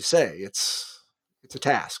as you say, it's a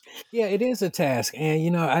task. Yeah, it is a task,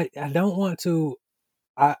 and I don't want to.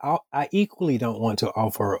 I equally don't want to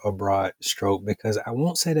offer a broad stroke, because I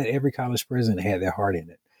won't say that every college president had their heart in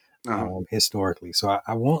it historically. So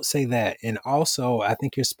I won't say that. And also, I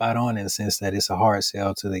think you're spot on in the sense that it's a hard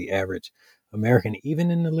sell to the average American,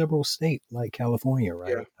 even in the liberal state like California,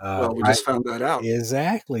 right? Yeah. Well, we just found that out.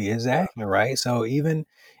 Exactly, right? So even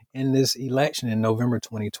in this election in November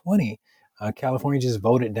 2020, California just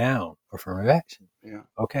voted down affirmative action. Yeah.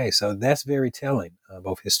 Okay, so that's very telling,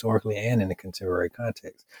 both historically and in the contemporary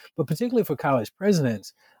context. But particularly for college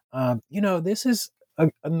presidents, this is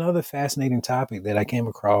another fascinating topic that I came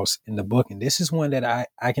across in the book. And this is one that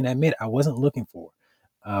I can admit I wasn't looking for,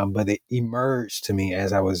 but it emerged to me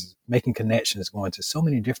as I was making connections, going to so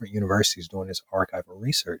many different universities doing this archival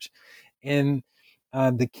research. And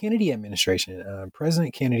the Kennedy administration,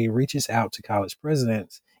 President Kennedy reaches out to college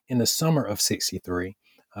presidents in the summer of '63.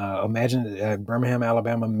 Imagine Birmingham,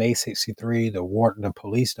 Alabama, May '63. The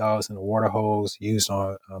police dogs and the water hose used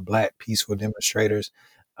on Black peaceful demonstrators.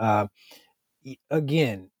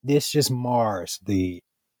 Again, this just mars the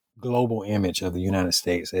global image of the United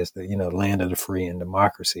States as the land of the free and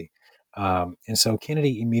democracy. And so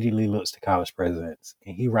Kennedy immediately looks to college presidents,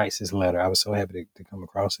 and he writes this letter. I was so happy to come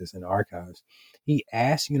across this in the archives. He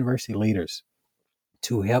asked university leaders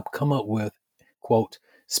to help come up with, quote,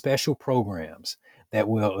 special programs that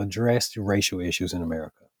will address the racial issues in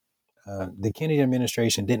America. The Kennedy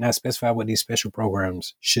administration did not specify what these special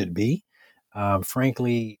programs should be.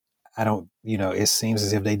 Frankly, I don't, it seems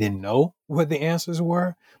as if they didn't know what the answers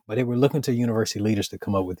were, but they were looking to university leaders to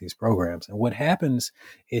come up with these programs. And what happens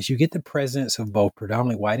is you get the presidents of both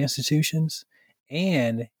predominantly white institutions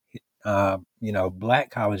and, Black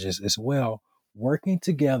colleges as well, working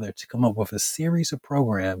together to come up with a series of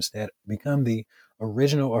programs that become the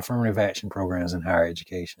original affirmative action programs in higher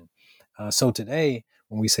education. So today,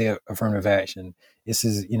 when we say affirmative action, this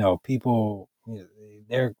is, people,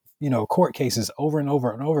 they're, court cases over and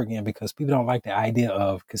over and over again, because people don't like the idea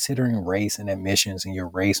of considering race and admissions, and your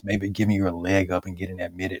race maybe giving you a leg up and getting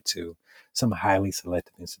admitted to some highly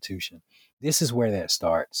selective institution. This is where that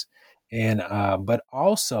starts. And, but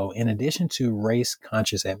also, in addition to race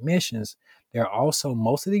conscious admissions, there are also,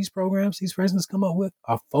 most of these programs these presidents come up with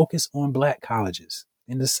are focused on Black colleges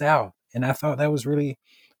in the South. And I thought that was really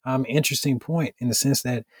interesting point, in the sense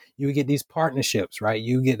that you would get these partnerships, right?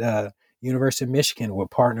 You get University of Michigan will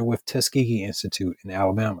partner with Tuskegee Institute in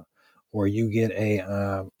Alabama, or you get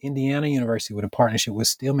a Indiana University with a partnership with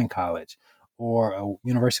Stillman College, or a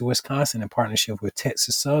University of Wisconsin in partnership with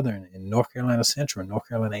Texas Southern and North Carolina Central, North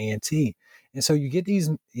Carolina A&T. And so you get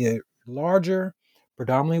these larger,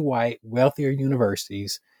 predominantly white, wealthier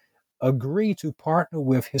universities agree to partner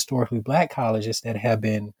with historically Black colleges that have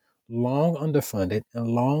been long underfunded and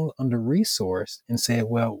long under-resourced, and said,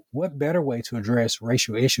 well, what better way to address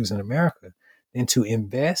racial issues in America than to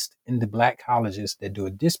invest in the Black colleges that do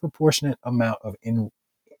a disproportionate amount of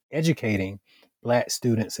educating Black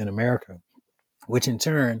students in America? which in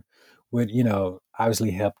turn would,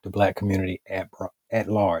 obviously help the Black community at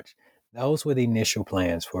large. Those were the initial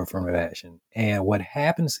plans for affirmative action. And what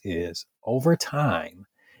happens is over time,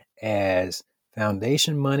 as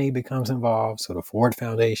foundation money becomes involved, so the Ford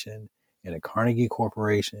Foundation and the Carnegie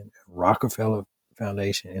Corporation, Rockefeller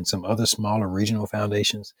Foundation, and some other smaller regional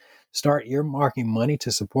foundations start earmarking money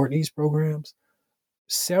to support these programs,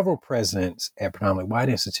 several presidents at predominantly white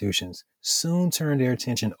institutions soon turned their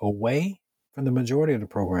attention away from the majority of the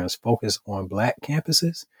programs focused on Black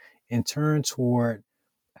campuses and turned toward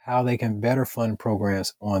how they can better fund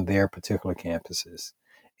programs on their particular campuses.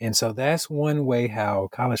 And so that's one way how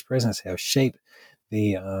college presidents have shaped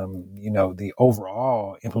the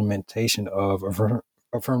overall implementation of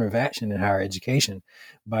affirmative action in higher education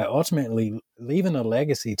by ultimately leaving a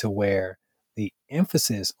legacy to where the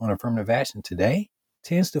emphasis on affirmative action today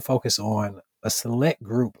tends to focus on a select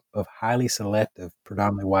group of highly selective,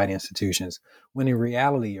 predominantly white institutions, when in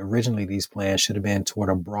reality, originally these plans should have been toward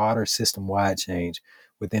a broader system-wide change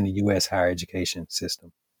within the U.S. higher education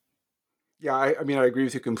system. Yeah, I mean, I agree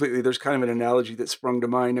with you completely. There's kind of an analogy that sprung to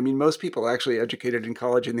mind. I mean, most people actually educated in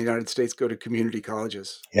college in the United States go to community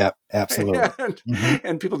colleges. Yep, absolutely. And, Mm-hmm.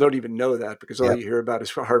 and people don't even know that because all Yep. you hear about is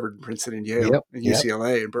Harvard and Princeton and Yale Yep. and Yep.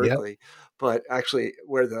 UCLA and Yep. Berkeley. But actually,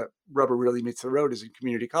 where the rubber really meets the road is in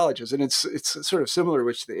community colleges. And it's sort of similar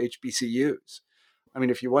with the HBCUs. I mean,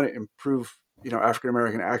 if you want to improve, African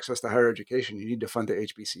American access to higher education, you need to fund the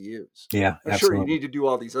HBCUs. Yeah, Now, sure, you absolutely. need to do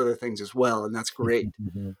all these other things as well, and that's great.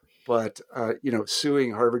 Mm-hmm. But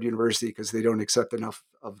suing Harvard University because they don't accept enough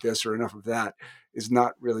of this or enough of that is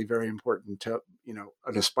not really very important to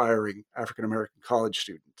an aspiring African American college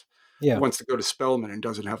student who Yeah, wants to go to Spelman and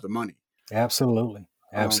doesn't have the money. absolutely.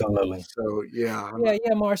 Absolutely. So yeah,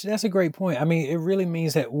 Yeah, Marcia, that's a great point. I mean, it really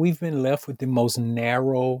means that we've been left with the most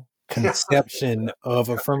narrow yeah, conception of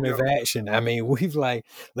affirmative action. I mean, we've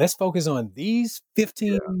let's focus on these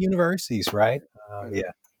 15 yeah, universities, right? I know. Yeah.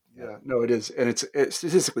 Yeah. Yeah, no, it is, and it's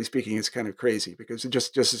statistically speaking, it's kind of crazy because it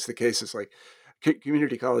just as the case is like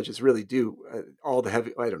community colleges really do all the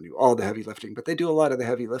heavy. I don't do all the heavy lifting, but they do a lot of the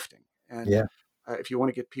heavy lifting. And Yeah, if you want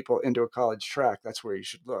to get people into a college track, that's where you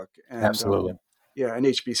should look. And absolutely. yeah, and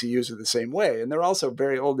HBCUs are the same way, and they're also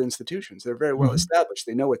very old institutions. They're very well Mhm. established.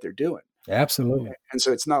 They know what they're doing, Absolutely. and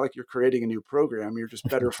so it's not like you're creating a new program. You're just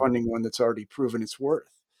better funding one that's already proven its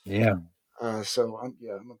worth. Yeah. So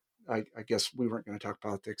yeah, I guess we weren't going to talk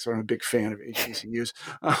politics. So I'm a big fan of HBCUs.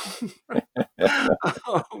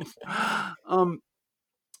 um, um,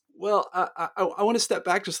 well, I want to step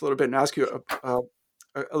back just a little bit and ask you a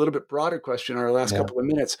little bit broader question in our last Yeah. couple of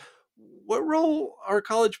minutes. What role are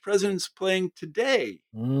college presidents playing today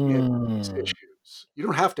in these Mm. issues? You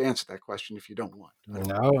don't have to answer that question if you don't want. I don't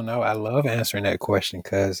No, no, I love answering that question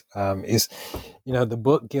because it's, the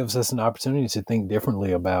book gives us an opportunity to think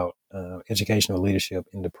differently about educational leadership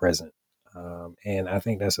in the present. And I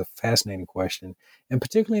think that's a fascinating question, and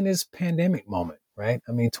particularly in this pandemic moment, right?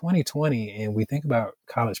 I mean, 2020, and we think about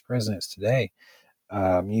college presidents today.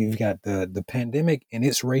 You've got the pandemic and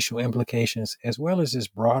its racial implications, as well as this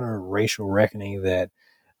broader racial reckoning that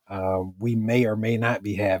we may or may not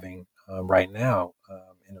be having right now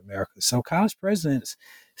in America. So college presidents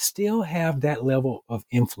still have that level of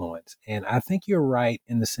influence. And I think you're right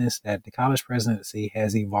in the sense that the college presidency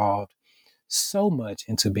has evolved so much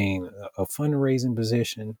into being a fundraising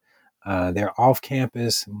position. They're off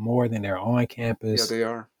campus more than they're on Yeah, campus. they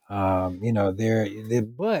are. But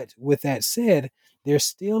with that said, they're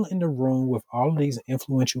still in the room with all of these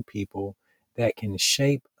influential people that can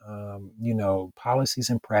shape, policies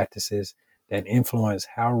and practices that influence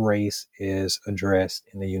how race is addressed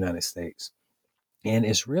in the United States. And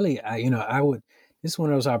it's really, this is one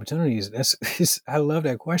of those opportunities. I love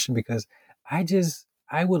that question because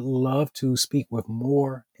I would love to speak with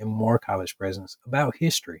more and more college presidents about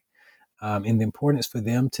history and the importance for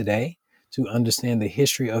them today to understand the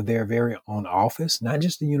history of their very own office, not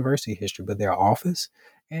just the university history, but their office.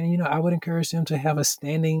 And, I would encourage them to have a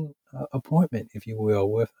standing appointment, if you will,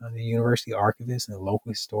 with the university archivists and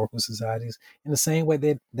local historical societies in the same way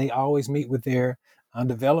that they always meet with their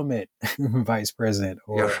development vice president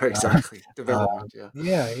Yeah, or, exactly. Development.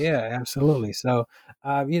 Yeah. yeah, absolutely. So,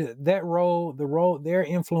 that role, their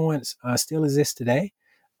influence still exists today.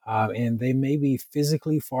 And they may be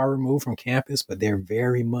physically far removed from campus, but they're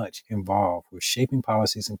very much involved with shaping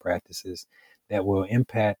policies and practices that will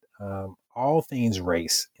impact all things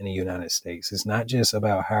race in the United States. It's not just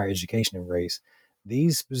about higher education and race.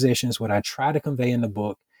 These positions, what I try to convey in the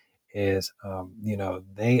book is,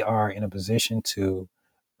 they are in a position to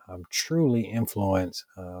truly influence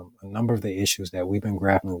a number of the issues that we've been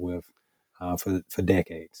grappling with for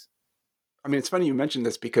decades. I mean, it's funny you mentioned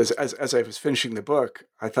this because as I was finishing the book,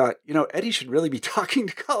 I thought, Eddie should really be talking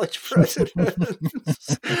to college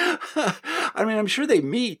presidents. I mean, I'm sure they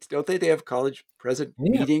meet, don't they? They have college president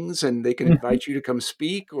Yeah. meetings and they can Mhm. invite you to come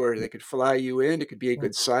speak, or they could fly you in. It could be a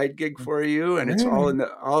good side gig for you. And it's all Yeah.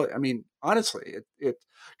 in I mean, honestly,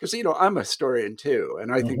 because, I'm a historian too.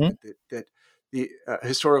 And I think Mhm. that the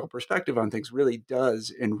historical perspective on things really does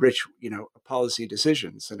enrich, policy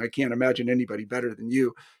decisions. And I can't imagine anybody better than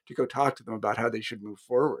you to go talk to them about how they should move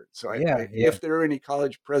forward. So Yeah, yeah. if there are any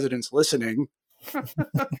college presidents listening,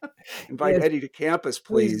 invite Yes, Eddie to campus,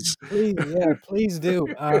 please. yeah, please do.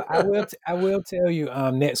 I will tell you,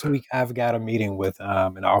 next week I've got a meeting with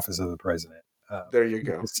an office of the president. There you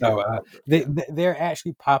go. So Yeah, they, yeah, they're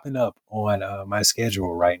actually popping up on my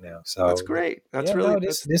schedule right now. that's So great. yeah, no,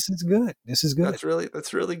 this is good. This is good. That's really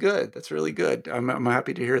good. That's really good. I'm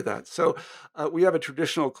happy to hear that. So, we have a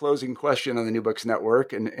traditional closing question on the New Books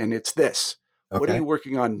Network, and it's this: what are Okay. you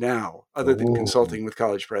working on now, other than Ooh. consulting with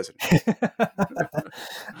college presidents?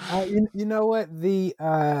 You know what? The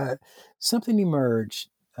something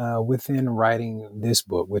emerged within writing this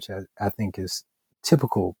book, which I think is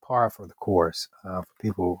typical par for the course for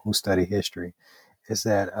people who study history, is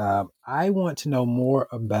that I want to know more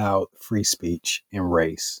about free speech and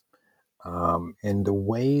race, and the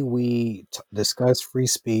way we discuss free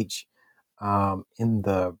speech in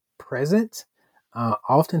the present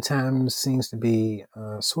oftentimes seems to be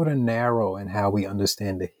sort of narrow in how we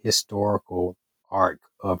understand the historical arc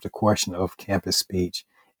of the question of campus speech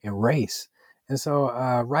and race. And so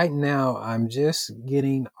right now, I'm just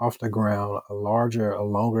getting off the ground a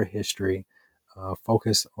longer history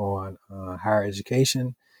focused on higher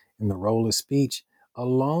education and the role of speech,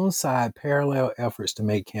 alongside parallel efforts to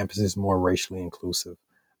make campuses more racially inclusive.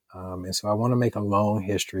 And so I want to make a long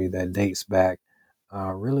history that dates back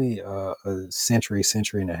really a century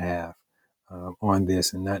and a half on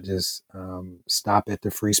this, and not just stop at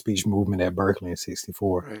the free speech movement at Berkeley in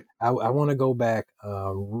 '64. Right. I want to go back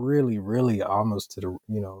really almost to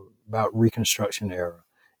the, about Reconstruction era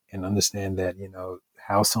and understand that,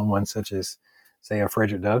 how someone such as, say, a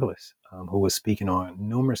Frederick Douglass, who was speaking on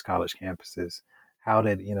numerous college campuses, how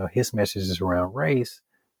that, his messages around race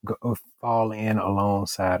fall in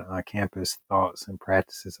alongside campus thoughts and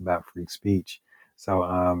practices about free speech. So,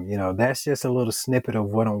 that's just a little snippet of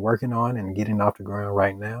what I'm working on and getting off the ground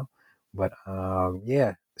right now. But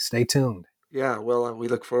yeah, stay tuned. Yeah, well, we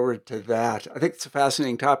look forward to that. I think it's a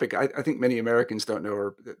fascinating topic. I think many Americans don't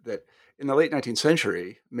know that in the late 19th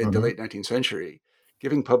century, mid to Hmm. late 19th century,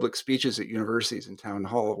 giving public speeches at universities and town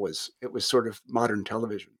hall was sort of modern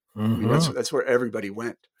television. I mean, Hmm. that's where everybody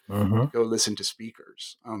went to Hmm. go listen to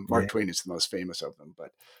speakers. Mark Yeah, Twain is the most famous of them,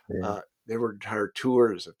 but yeah. there were entire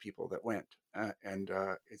tours of people that went, and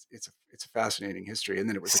it's a fascinating history. And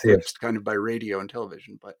then it was Sis. eclipsed kind of by radio and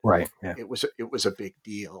television, but Right. Yeah. it was a big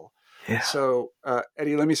deal. Yeah. So,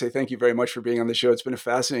 Eddie, let me say thank you very much for being on the show. It's been a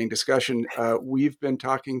fascinating discussion. We've been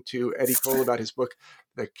talking to Eddie Cole about his book,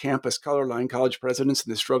 The Campus Color Line: College Presidents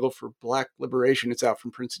and the Struggle for Black Liberation. It's out from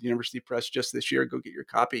Princeton University Press just this year. Go get your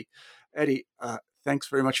copy. Eddie, thanks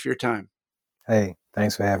very much for your time. Hey,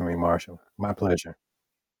 thanks for having me, Marshall. My pleasure.